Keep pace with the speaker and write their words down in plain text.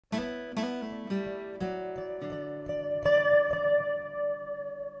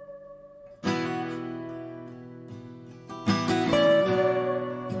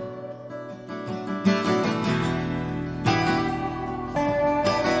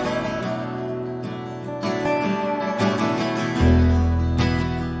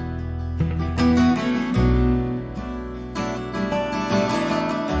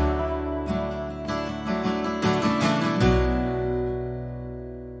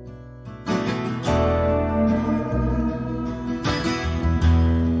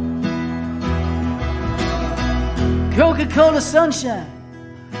Coca-Cola sunshine,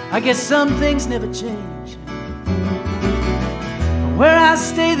 I guess some things never change. Where I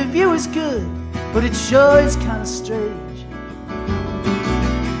stay the view is good, but it sure is kinda strange.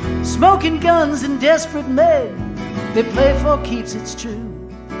 Smoking guns and desperate men, they play for keeps, it's true.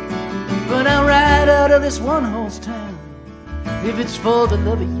 But I'll ride out of this one-horse town if it's for the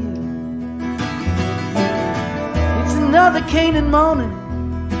love of you. It's another Canaan morning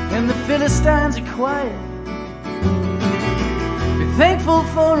and the Philistines are quiet. Be thankful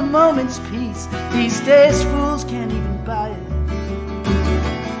for a moment's peace, these days fools can't even buy it.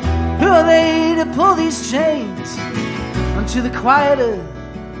 Who are they to pull these chains unto the quiet earth?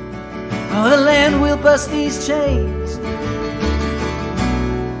 Oh, the land will bust these chains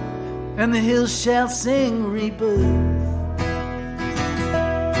and the hills shall sing rebirth.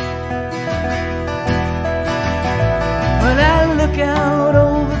 When I look out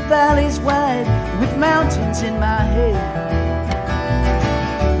over valleys wide with mountains in my head,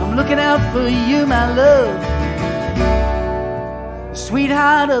 I'm looking out for you, my love,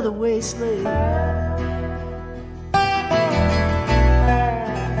 sweetheart of the wasteland.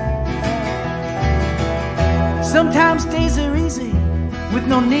 Sometimes days are easy with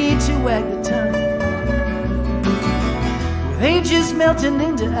no need to wag the tongue, with ages melting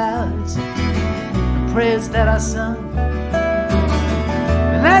into hours, the prayers that I sung.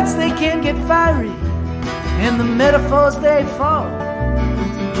 The nights they can't get fiery, and the metaphors they fall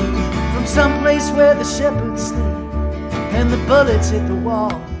from some place where the shepherds sleep and the bullets hit the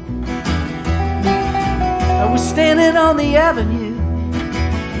wall. I was standing on the avenue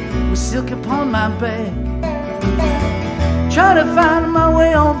with silk upon my back, trying to find my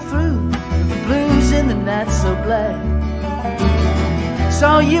way on through the blues in the night so black.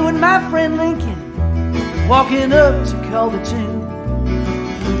 Saw you and my friend Lincoln walking up to call the tune,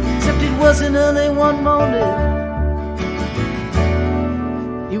 except it wasn't early one morning,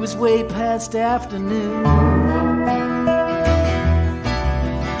 it was way past afternoon.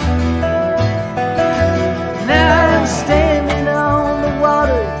 Now I'm standing on the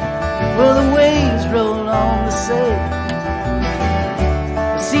water where the waves roll on the sand.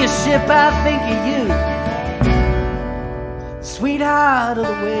 See a ship, I think of you, sweetheart of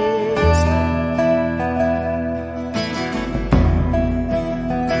the Wasteland.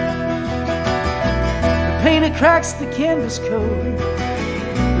 The painter cracks the canvas coat,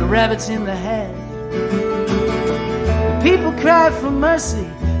 the rabbits in the hat. The people cry for mercy,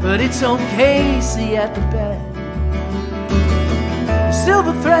 but it's okay, see at the back. The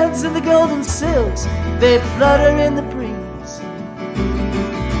silver threads and the golden silks, they flutter in the breeze.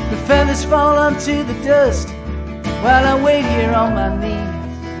 Feathers fall onto the dust while I wait here on my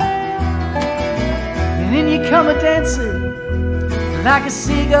knees. And in you come a dancing like a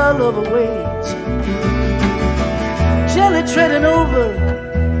seagull over waves, gently treading over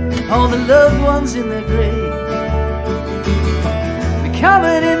all the loved ones in their graves. The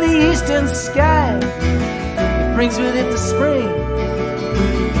comet in the eastern sky, it brings with it the spring.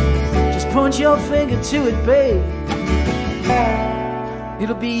 Just point your finger to it, babe,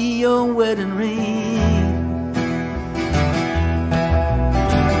 it'll be your wedding ring.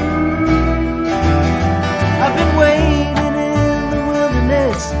 I've been waiting in the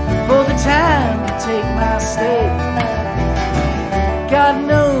wilderness for the time to take my stay. God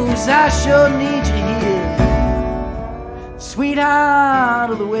knows I sure need you here, sweetheart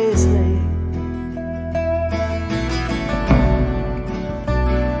of the wasteland.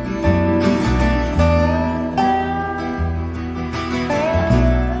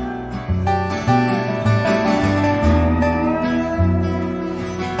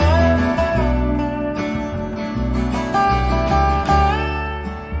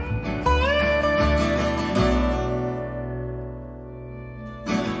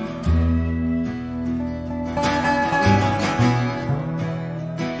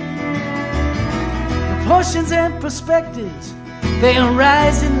 Proportions and perspectives, they are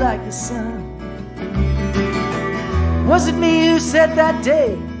rising like the sun. Was it me who said that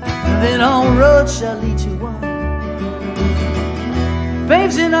day that all roads shall lead to one?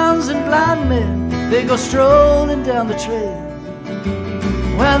 Babes in arms and blind men, they go strolling down the trail,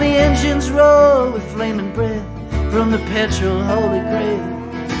 while the engines roar with flaming breath from the petrol holy grail.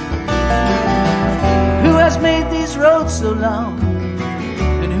 Who has made these roads so long,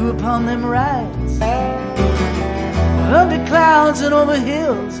 and who upon them rides? Under clouds and over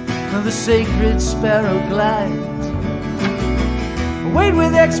hills, the sacred sparrow glides. Wait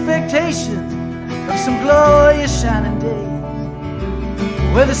with expectation of some glorious shining day,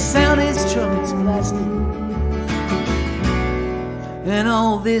 where the sound is trumpets blasting, and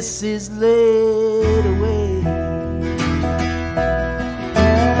all this is laid away.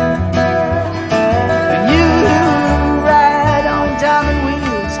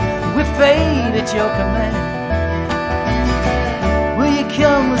 with fate at your command. Will you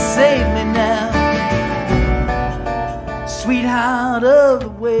come and save me now, sweetheart of the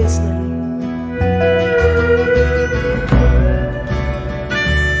wasteland?